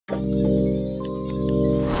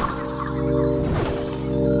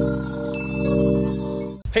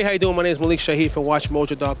Hey, how you doing? My name is Malik Shahid from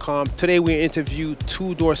WatchMojo.com. Today we interview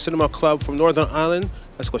Two Door Cinema Club from Northern Ireland.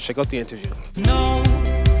 Let's go check out the interview. No,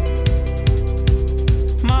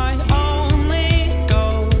 my only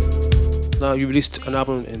goal. Now, you released an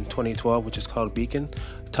album in 2012, which is called Beacon.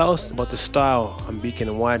 Tell us about the style on Beacon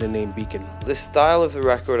and why the name Beacon. The style of the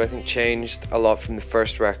record, I think, changed a lot from the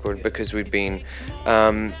first record because we'd been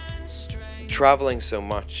traveling so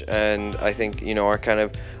much, and I think, you know,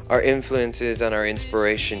 our influences and our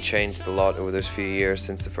inspiration changed a lot over those few years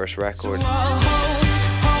since the first record.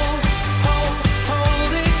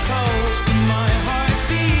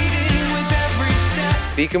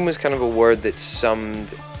 Beacon was kind of a word that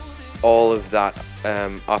summed all of that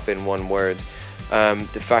up in one word.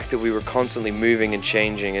 The fact that we were constantly moving and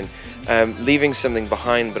changing and leaving something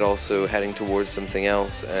behind, but also heading towards something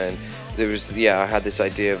else. And there was, I had this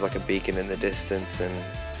idea of like a beacon in the distance, and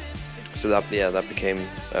so that became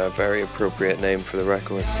a very appropriate name for the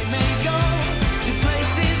record.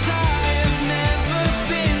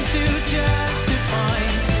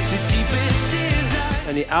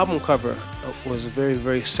 And the album cover was very,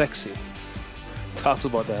 very sexy. Talk to us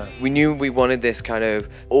about that. We knew we wanted this kind of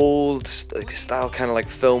old style, kind of like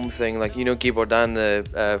film thing, like, you know, Guy Bourdin,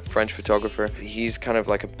 the French photographer. He's kind of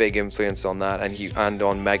like a big influence on that, and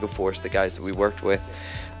on Megaforce, the guys that we worked with.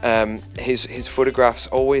 His photographs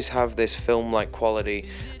always have this film-like quality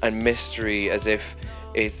and mystery, as if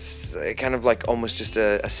it's kind of like almost just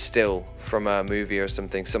a still from a movie or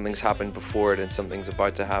something. Something's happened before it and something's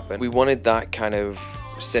about to happen. We wanted that kind of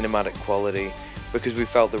cinematic quality because we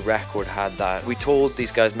felt the record had that. We told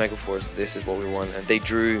these guys, Megaforce, this is what we want, and they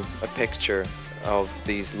drew a picture of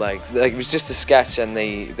these legs. Like, it was just a sketch, and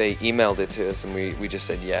they emailed it to us, and we just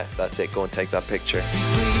said, yeah, that's it, go and take that picture.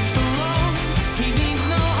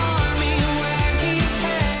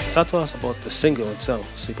 Talk to us about the single itself,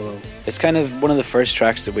 Sleep Alone. It's kind of one of the first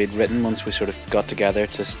tracks that we'd written once we sort of got together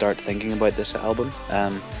to start thinking about this album.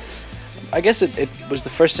 I guess it was the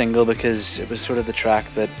first single because it was sort of the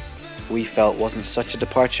track that we felt wasn't such a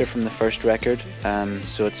departure from the first record,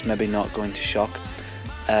 so it's maybe not going to shock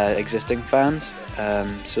existing fans.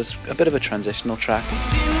 So it's a bit of a transitional track.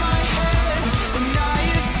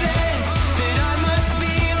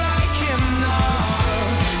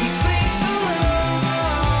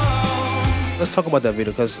 Let's talk about that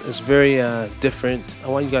video because it's very different. I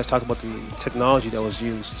want you guys to talk about the technology that was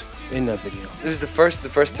used in that video. It was the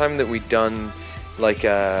first time that we'd done like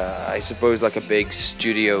I suppose like a big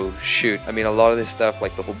studio shoot. I mean, a lot of this stuff,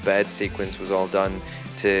 like the whole bed sequence, was all done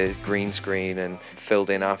to green screen and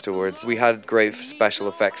filled in afterwards. We had a great special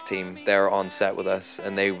effects team there on set with us,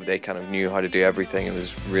 and they kind of knew how to do everything. It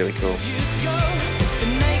was really cool.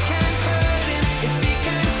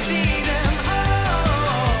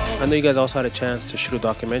 I know you guys also had a chance to shoot a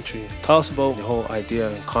documentary. Tell us about the whole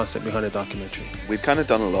idea and concept behind the documentary. We've kind of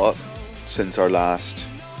done a lot since our last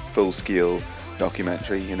full-scale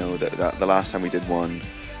documentary. You know, the last time we did one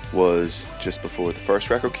was just before the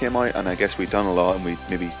first record came out, and I guess we've done a lot, and we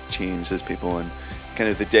maybe changed as people, and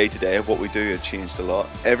kind of the day-to-day of what we do had changed a lot.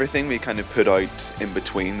 Everything we kind of put out in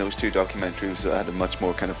between those two documentaries had a much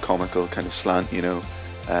more kind of comical kind of slant, you know,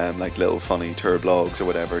 like little funny tour blogs or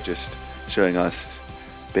whatever, just showing us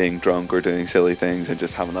being drunk or doing silly things and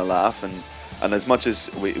just having a laugh. And as much as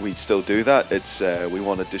we still do that, it's we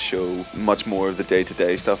wanted to show much more of the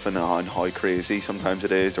day-to-day stuff and how crazy sometimes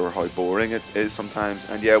it is, or how boring it is sometimes.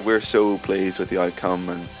 And yeah, we're so pleased with the outcome,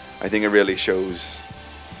 and I think it really shows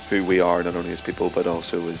who we are, not only as people but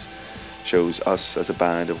also shows us as a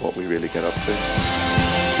band of what we really get up to.